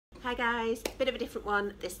Hi guys, bit of a different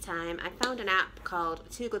one this time. I found an app called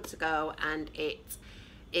Too Good To Go and it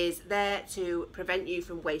is there to prevent you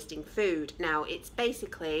from wasting food. Now it's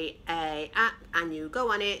basically an app and you go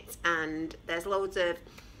on it and there's loads of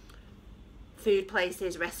food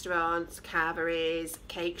places, restaurants, carveries,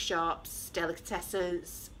 cake shops,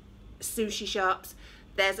 delicatessens, sushi shops.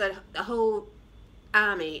 There's a whole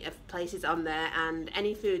army of places on there, and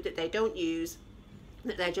any food that they don't use,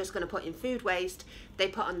 that they're just going to put in food waste, they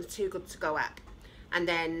put on the Too Good To Go app, and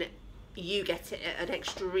then you get it at an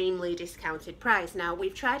extremely discounted price. Now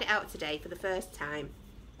we've tried it out today for the first time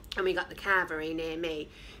and we got the carvery near me.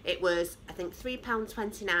 It was I think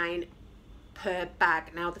 £3.29 per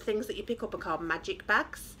bag. Now the things that you pick up are called magic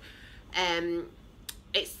bags.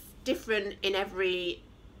 It's different in every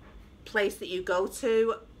place that you go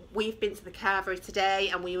to. We've been to the carvery today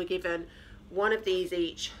and we were given one of these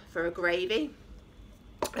each for a gravy,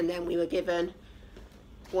 and then we were given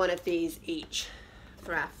one of these each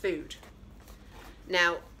for our food.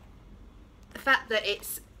 Now the fact that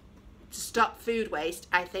it's to stop food waste,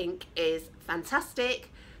 I think, is fantastic.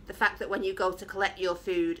 The fact that when you go to collect your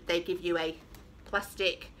food they give you a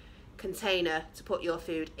plastic container to put your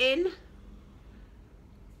food in.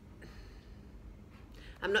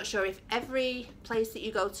 I'm not sure if every place that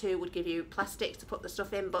you go to would give you plastic to put the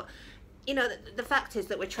stuff in, but you know, the fact is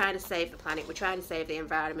that we're trying to save the planet, we're trying to save the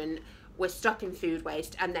environment, we're stopping food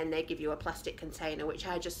waste, and then they give you a plastic container, which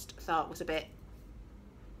I just thought was a bit,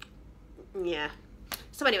 yeah.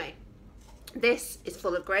 So anyway, this is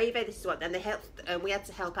full of gravy. This is what, then they helped, and we had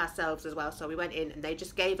to help ourselves as well, so we went in and they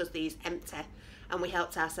just gave us these empty and we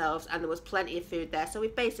helped ourselves, and there was plenty of food there, so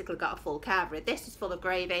we've basically got a full carvery. This is full of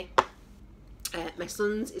gravy. My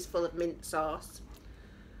son's is full of mint sauce,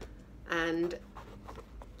 and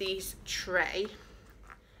this tray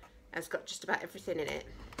has got just about everything in it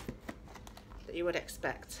that you would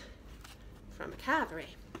expect from a carvery.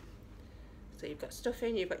 So you've got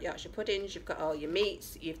stuffing, you've got Yorkshire puddings, you've got all your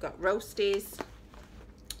meats, you've got roasties,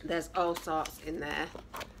 there's all sorts in there.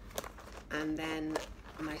 And then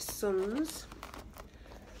my son's,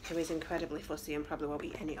 who is incredibly fussy and probably won't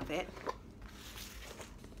eat any of it,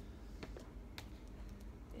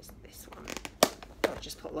 is this one. I've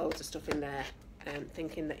just put loads of stuff in there,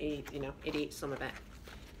 thinking that he'd eat some of it,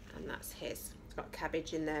 and that's his. It's got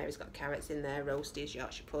cabbage in there, he's got carrots in there, roasties,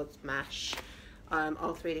 Yorkshire puds, mash,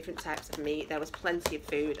 all 3 different types of meat. There was plenty of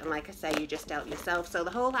food, and like I say, you just help yourself. So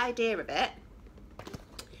the whole idea of it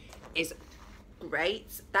is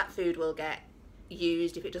great. That food will get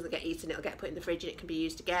used. If it doesn't get eaten, it'll get put in the fridge and it can be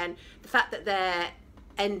used again. The fact that they're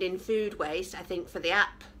ending food waste, I think, for the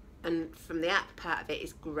app and from the app part of it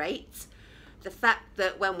is great. The fact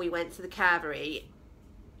that when we went to the carvery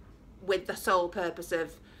with the sole purpose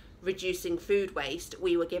of reducing food waste,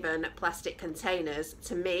 we were given plastic containers,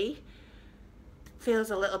 to me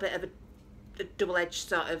feels a little bit of a double-edged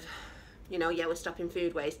sort of, yeah, we're stopping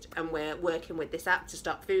food waste and we're working with this app to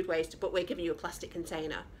stop food waste, but we're giving you a plastic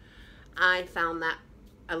container. I found that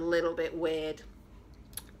a little bit weird.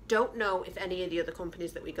 Don't know if any of the other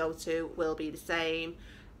companies that we go to will be the same.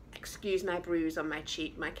 Excuse my bruise on my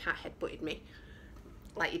cheek, my cat head-butted me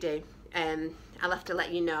like you do. I'll have to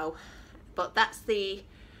let you know. But that's the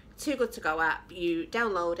Too Good To Go app. You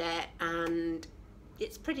download it and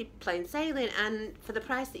it's pretty plain sailing, and for the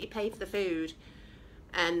price that you pay for the food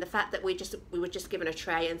and the fact that we were just given a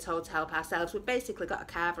tray and told to help ourselves, we've basically got a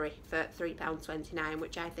carvery for £3.29,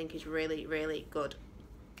 which I think is really, really good.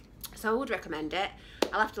 So I would recommend it.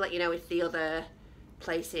 I'll have to let you know if the other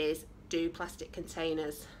places do plastic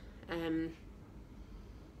containers.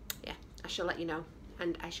 Yeah, I shall let you know,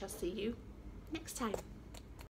 and I shall see you next time.